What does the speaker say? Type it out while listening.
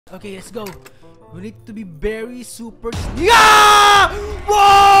Okay, let's go. We need to be very super. Yeah!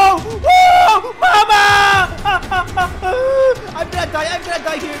 Whoa! Whoa! Mama! I'm gonna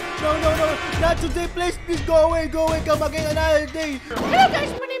die here. No. Not today, please. Please go away. Come again another day.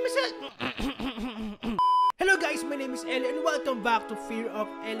 Hello guys, my name is Elle and welcome back to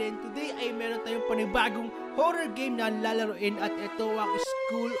FearOfEL. And today ay meron tayong panibagong horror game na lalaroin at ito ang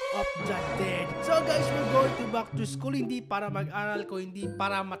School of the Dead. So guys, we're going to back to school hindi para mag-aral ko, hindi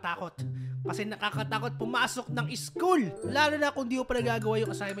para matakot. Kasi nakakatakot pumasok ng school. Lalo na kung di mo pa nagagawa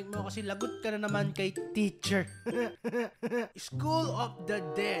yung assignment mo kasi lagot ka na naman kay teacher. School of the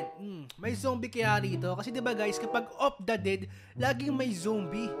Dead. May zombie kaya rito. Kasi diba guys, kapag of the dead, laging may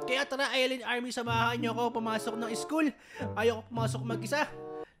zombie. Kaya tara, Alien Army, samahan nyo ako pumasok ng school. Ayoko pumasok mag-isa.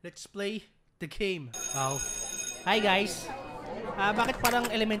 Let's play the game. Oh. Hi guys. Bakit parang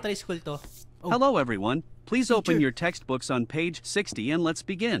elementary school to? Oh. Hello everyone. Please Teacher. open your textbooks on page 60 and let's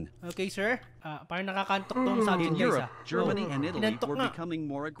begin. Okay, sir. Parang nakakantok tong subject, In guys. Europe, Germany, and Italy Inantok were nga. becoming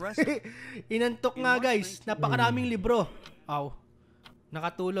more aggressive. Inantok nga, guys. Napakaraming libro. Aw.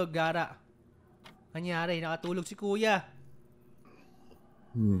 Nakatulog, Gara. Nangyari, nakatulog si Kuya.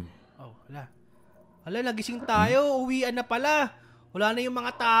 Oh, wala. Hala, nagising tayo. Uwian na pala. Wala na yung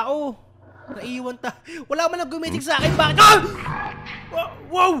mga tao. Naiwan Wala man lang gumiting sa akin. Bakit? Ah!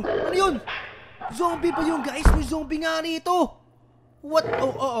 Wow! Ano yun? Zombie pa yun, guys. May zombie nga rito. What?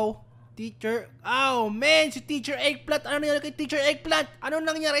 Oh. Teacher. Oh, man. Si Teacher Eggplant. Ano nangyari kay Teacher Eggplant? Ano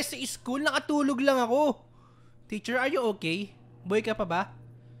nangyari sa school? Nakatulog lang ako. Teacher, are you okay? Boy ka pa ba?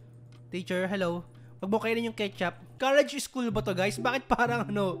 Teacher, hello. Magbukayin yung ketchup. College school ba to, guys? Bakit parang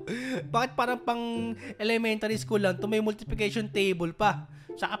Bakit parang pang elementary school lang to? May multiplication table pa.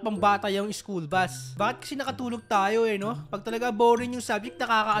 Saka pang bata yung school bus. Bakit kasi nakatulog tayo no? Pag talaga boring yung subject,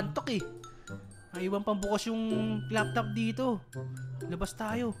 nakakaantok eh. Iwan pang bukas yung laptop dito. Labas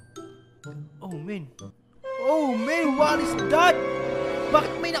tayo. Oh man, what is that?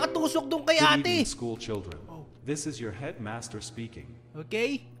 Bakit may nakatusok doon kay ate? Good evening, school children. This is your headmaster speaking.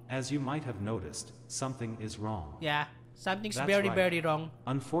 Okay. As you might have noticed, something is wrong. Yeah, something's That's very, right. very wrong.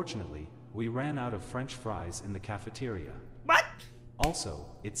 Unfortunately, we ran out of French fries in the cafeteria. What? Also,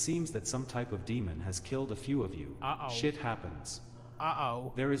 it seems that some type of demon has killed a few of you. Shit happens.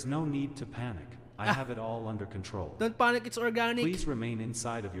 There is no need to panic. I have it all under control. Don't panic, it's organic. Please remain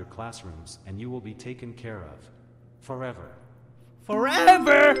inside of your classrooms and you will be taken care of. Forever.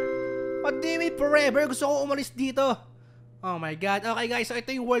 Forever? What do you mean forever? Gusto ko umalis dito. Oh my god. Okay guys, so ito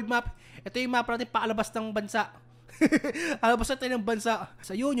yung world map. Ito yung map natin paalabas ng bansa. Alabas natin ng bansa.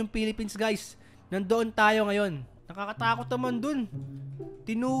 So yun, yung Philippines guys. Nandoon tayo ngayon. Nakakatakot naman dun.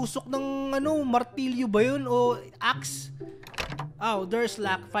 Tinusok ng martilyo ba yun? O axe? Oh, there's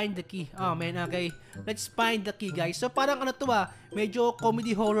lock. Find the key. Oh man, okay. Let's find the key guys. So parang medyo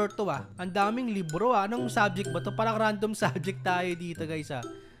comedy horror to Ang daming libro Anong subject ba to? Parang random subject tayo dito guys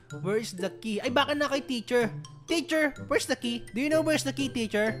Where's the key? Ay, baka na kay teacher. Teacher, where's the key? Do you know where's the key,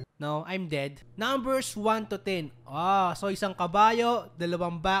 teacher? No, I'm dead. Numbers 1 to 10. So isang kabayo, 2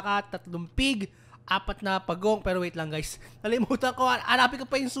 baka, 3 pig, 4 na pagong. Pero wait lang guys. Nalimutan ko. Hanapin ko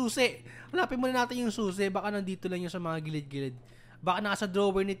pa yung susi. Hanapin muna natin yung susi. Baka nandito lang yung sa mga gilid-gilid. Baka nasa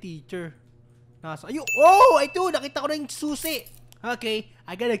drawer ni teacher. Ayun. Oh! Ito! Nakita ko na yung susi. Okay.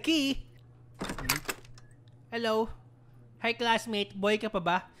 I got a key. Hello. Hi classmate. Boy ka pa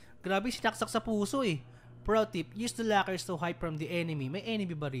ba? Grabe, sinaksak sa puso eh. Pro tip. Use the lockers to hide from the enemy. May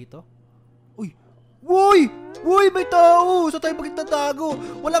enemy ba rito? Uy! Uy! Uy! May tao! Saan tayo magtatago?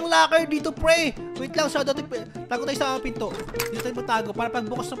 Walang locker dito, pre! Wait lang, tago tayo sa pinto. Dito tayo magtago para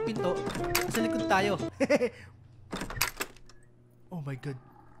pagbukas ng pinto, sa likod tayo. Oh my god.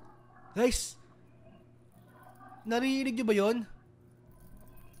 Guys! Narinig nyo ba yun?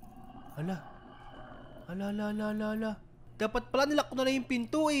 Ala. Dapat pala nilak ko na yung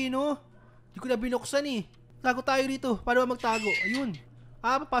pinto no? Hindi ko na binuksan Tago tayo dito. Paano ba magtago? Ayun.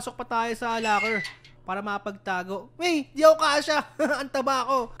 Papasok pa tayo sa locker para mapagtago. Wey, di ako kasya. Ang taba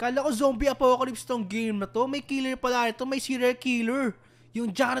ko. Kala ko zombie apocalypse tong game na to. May killer pala ito. May serial killer.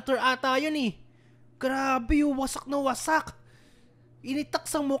 Yung janitor ata yun Grabe yung wasak na wasak. Initak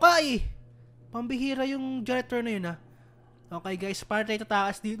sa mukha Pambihira yung janitor na yun Okay guys, para tayo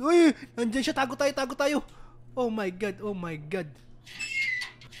tataas dito. Uy! Nandiyan siya. Tago tayo. Oh my god.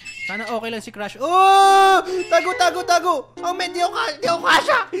 Sana okay lang si Crash. Oh! Tago! Oh man, di ako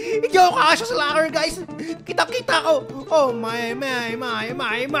kasya sa locker, guys. Kita ko. Oh my.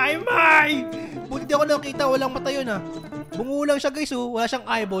 Buti di ako nakita, walang mata yun Bungo lang siya guys wala siyang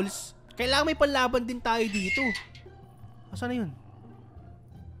eyeballs. Kailangan may panlaban din tayo dito. Asan na yun?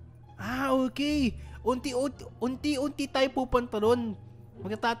 Okay. Unti-unti tayo pupunta ron.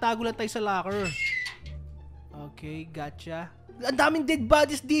 Magtatago lang tayo sa locker. Okay, gotcha. Ang daming dead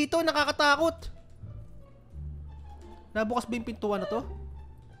bodies dito, nakakatakot. Nabukas ba yung pintuan na to?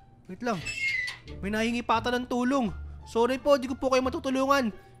 Wait lang. May nahingi pa ata ng tulong. Sorry po, di ko po kayo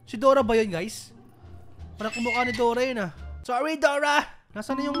matutulungan. Si Dora ba yun, guys? Parang kumukha ni Dora yun, ah. Sorry, Dora!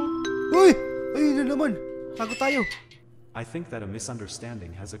 Nasaan na yung... Uy! Ayun na naman. Tago tayo. I think that a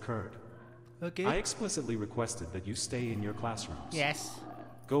misunderstanding has occurred. Okay. I explicitly requested that you stay in your classrooms. Yes.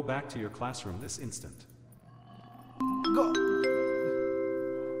 Go back to your classroom this instant.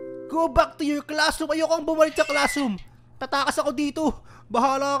 Go back to your classroom. Ayoko ang bumalik sa classroom. Tatakas ako dito.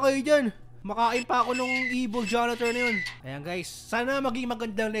 Bahala kayo dyan. Makain pa ako nung evil janitor na yun. Ayan guys, sana maging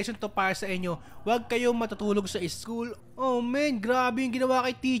magandang lesson to para sa inyo. Huwag kayong matutulog sa school. Oh man, grabe yung ginawa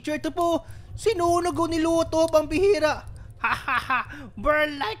kay teacher. Ito po, sinunog o niluto, pambihira. Ha ha ha,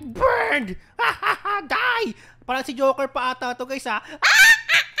 burn like burned. Ha ha ha, die. Parang si Joker pa ata to guys ha.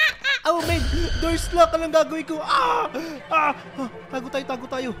 Oh man, doors lock lang gagawin ko. Tago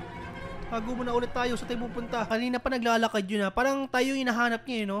tayo. Tago muna ulit tayo sa tayo pupunta. Kanina pa naglalakad yun ha. Parang tayo yung hinahanap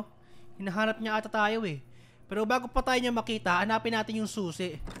niya no. Hinahanap niya ata tayo eh. Pero bago pa tayo niya makita, hanapin natin yung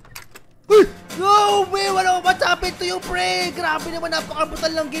susi. No way! Wala ko matapit to yung pre! Grabe naman,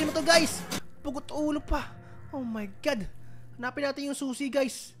 napakabutal lang game to guys. Pugot ulo pa. Oh my god. Hanapin natin yung susi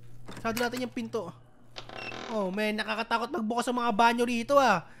guys. Sarado natin yung pinto. Oh man, nakakatakot magbukas ang mga banyo rito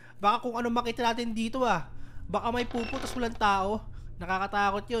ah. Baka kung ano makita natin dito ah. Baka may pupo tas walang tao.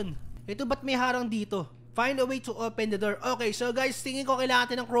 Nakakatakot yun. Ito ba't may harang dito? Find a way to open the door. Okay, so guys, tingin ko kailangan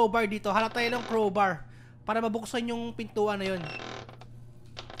natin ng crowbar dito. Hanap tayo ng crowbar para mabuksan yung pintuan na yun.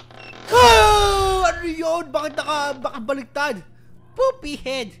 Oh! Ano yun? Bakit nakabaliktad? Poopy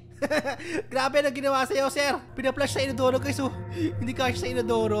head! Grabe na ginawa sa'yo, sir. Pinaflash sa inodoro guys. Hindi kasya sa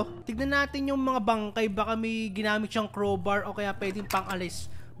inodoro. Tignan natin yung mga bangkay. Baka may ginamit siyang crowbar o kaya pwedeng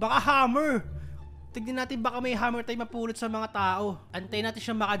pang-alis. Baka hammer. Tignan natin baka may hammer tayo mapulot sa mga tao. Antayin natin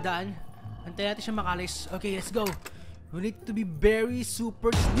siya makadaan. Antayin natin siya makalis. Okay, let's go. We need to be very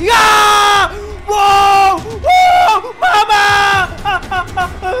super... Yeah! Whoa! Whoa! Mama!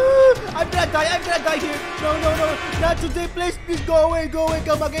 I'm gonna die here. No. Not today, please. Please go away.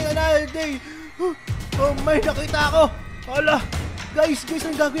 Come again another day. Oh my, nakita ako. Hala. Guys,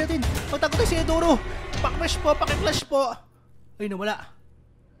 anong gagawin natin? Pagtago tayo sa Edoro. Pakiflash po. Ay, nawala.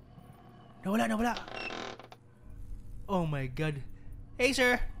 Oh my god. Hey,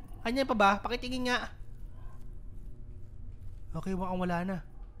 sir. Anyan pa ba? Pakitingin nga. Okay, mukhang wala na.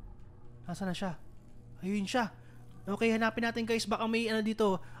 Nasaan na siya? Ayun siya. Okay, hanapin natin guys. Baka may ano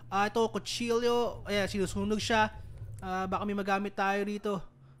dito. Ito, kutsilyo. Ayan, sinusunog siya. Baka may magamit tayo rito.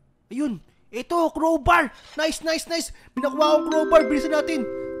 Ayun. Ito, crowbar. Nice. Binakuha akong crowbar. Bilisan natin.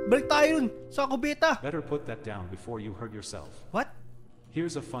 Balik tayo dun sa kubeta. Better put that down before you hurt yourself. What?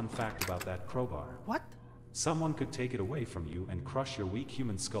 Here's a fun fact about that crowbar. What? Someone could take it away from you and crush your weak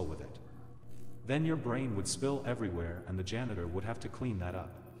human skull with it. Then your brain would spill everywhere and the janitor would have to clean that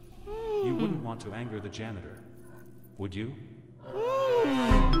up. You wouldn't want to anger the janitor, would you?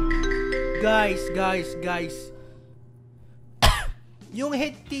 Guys. Yung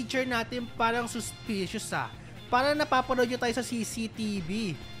head teacher natin parang suspicious ah. Parang napapanood niya tayo sa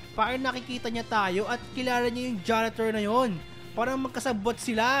CCTV. Parang nakikita niya tayo at kilala niya yung janitor na yon. Parang magkasabot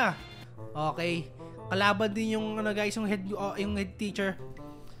sila. Okay. Kalaban din yung guys, yung head teacher.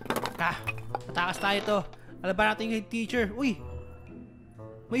 Tatakas tayo to. Alaban natin yung head teacher. Uy!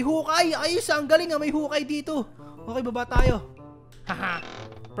 May hukay! Ayos, ang galing may hukay dito. Okay, baba tayo. Haha.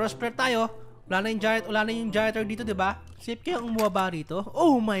 Prosper tayo. Wala na yung janitor dito, diba? Safe kaya umuwaba rito?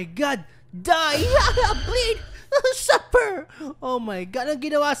 Oh my god! Die! Bleed! Suffer! Oh my god, ang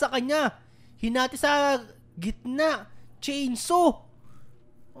ginawa sa kanya? Hinati sa gitna. Chainsaw!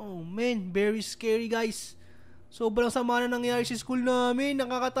 Oh man, very scary guys. Sobrang sama na nangyari sa school namin.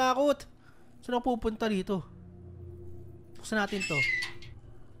 Nakakatakot. Saan ako pupunta dito? Buksan natin to.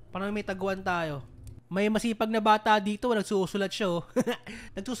 Parang may taguan tayo. May masipag na bata dito. Nagsusulat siya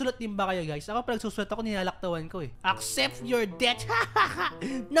Nagsusulat din ba kayo guys? Ako pa nagsusulat ako, nilalaktawan ko Accept your death.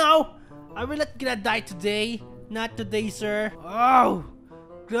 No! I will not gonna die today. Not today, sir. Oh!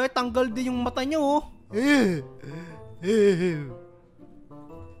 Grabe, tanggal din yung mata niyo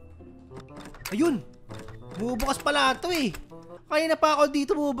Ayun! Bumubukas pala ito Kanina pa ako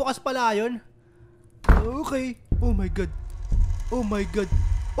dito, bumubukas pala yun. Okay. Oh my god.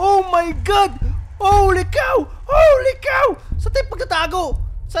 Holy cow! Sa tayo pagtatago?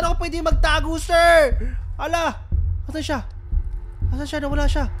 Saan ako pwede magtago, sir? Ala! Asan siya? Nawala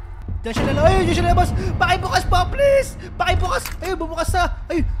siya. Diyan siya lalabas. Diyan siya lalabas. Pakibukas po, please! Pakibukas! Ayun, bumukas na.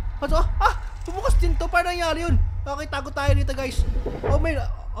 Ayun. Bumukas din to. Paano nangyari yun? Okay, tago tayo dito guys. Oh may...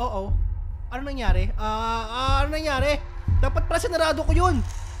 Oo. Ano nangyari? Ano nangyari? Dapat pala sinarado ko yun.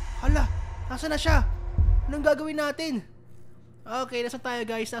 Hala, nasa na siya? Anong gagawin natin? Okay, nasa tayo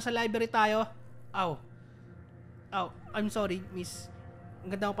guys? Nasa library tayo. Ow. Ow, I'm sorry, miss.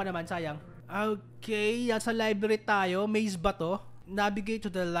 Ang ganda ko pa naman, sayang. Okay, nasa library tayo. Maze ba to? Navigate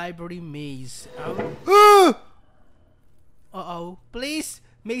to the library maze. Uh-oh. Please,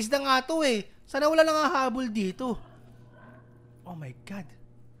 maze na nga to eh. Sana wala nang hahabol dito. Oh my God.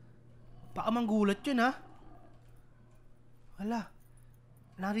 Baka manggulat yun ha. Wala.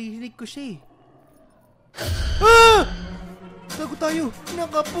 Naririnig ko siya eh. Tago tayo.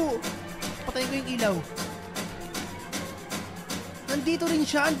 Nakapo. Patayin ko yung ilaw. Nandito rin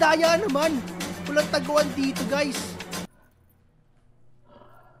siya. Ang daya naman. Walang taguan dito guys.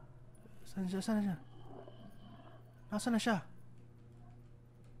 Saan siya? Saan na siya? Nasaan na siya?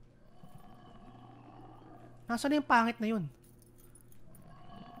 Nasaan na yung pangit na yun?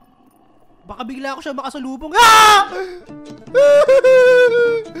 Baka bigla ako siya makasalubong.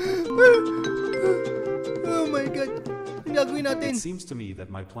 Oh my God. Ang gagawin natin? It seems to me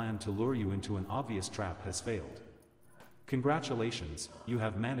that my plan to lure you into an obvious trap has failed. Congratulations, you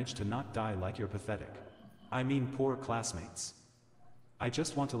have managed to not die like your pathetic, I mean poor classmates. I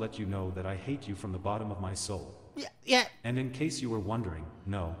just want to let you know that I hate you from the bottom of my soul. Yeah. And in case you were wondering,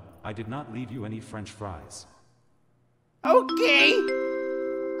 no, I did not leave you any French fries. Okay!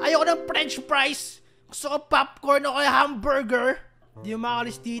 Ayoko ng French fries! Gusto ko popcorn o kaya hamburger! Di mo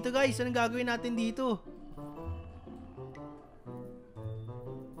makalis dito guys. Anong gagawin natin dito?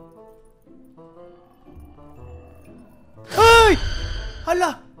 Ay!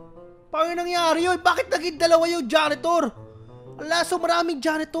 Hala! Paano nangyari yun? Bakit naging dalawa yung janitor? Hala, so maraming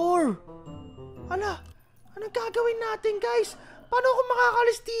janitor! Hala! Anong gagawin natin guys? Paano ako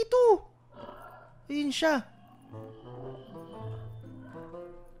makakalis dito? Ayun siya.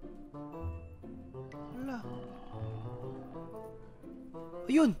 Hala.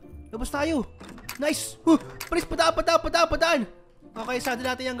 Ayun! Labas tayo! Nice! Please, padaan! Okay, sado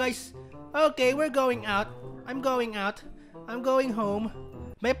natin yan guys. Okay, we're going out. I'm going out. I'm going home.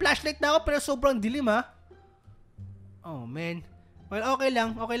 May flashlight na ako pero sobrang dilim ha. Oh man. Well, okay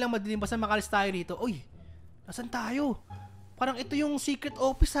lang madilim basta makalis tayo dito. Uy! Nasaan tayo? Parang ito yung secret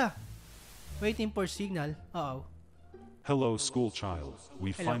office ha. Waiting for signal. Uh-oh. Hello, school child.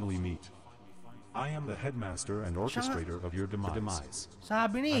 We Hello. finally meet. I am the headmaster and orchestrator of your demise.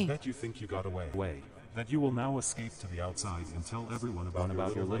 Sabi ni. I bet you think you got away. That you will now escape to the outside and tell everyone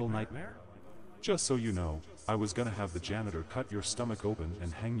about your little nightmare? Just so you know, I was gonna have the janitor cut your stomach open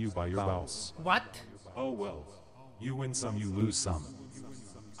and hang you by your bowels. What? Oh well. You win some, you lose some.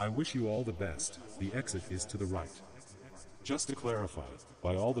 I wish you all the best. The exit is to the right. Just to clarify,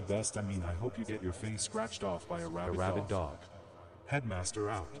 by all the best I mean I hope you get your face scratched off by a rabid dog. Headmaster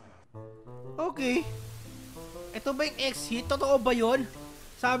out. Okay. Ito ba yung exit? Totoo ba yun?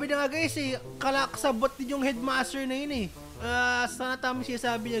 Sabi na nga guys eh, kalakasabot din yung headmaster na yun eh. Sana tama siya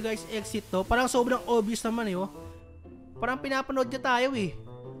sabi niya guys, exit to. Parang sobrang obvious naman eh oh. Parang pinapanood niya tayo eh.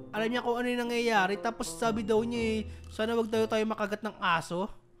 Alam niya kung ano yung nangyayari. Tapos sabi daw niya eh, sana wag tayo makagat ng aso.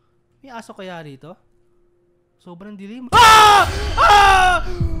 May aso kaya rito? Sobrang dilim.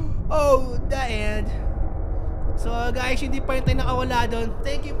 Oh, the end. So guys, hindi pa rin tayo nakawala doon.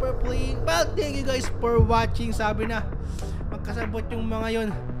 Thank you for playing. Well, thank you guys for watching. Sabi na, magkasabot yung mga yon.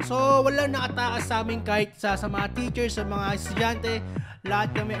 So walang nakatakas sa amin kahit sa mga teachers, sa mga estudyante. Lahat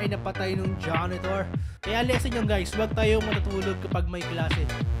kami ay napatay ng janitor. Kaya lesson yung guys, huwag tayong matutulog kapag may klase.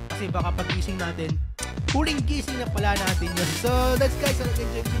 Kasi baka pagising natin, huling gising na pala natin yun. So that's guys, kung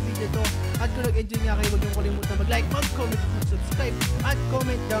nag-enjoy yung video to at kung nag-enjoy nga kayo, huwag niyong kalimutan mag-like, mag-comment, mag-subscribe at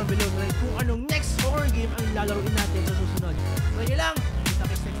comment down below kung anong next horror game ang lalaroin natin sa susunod. So yun lang.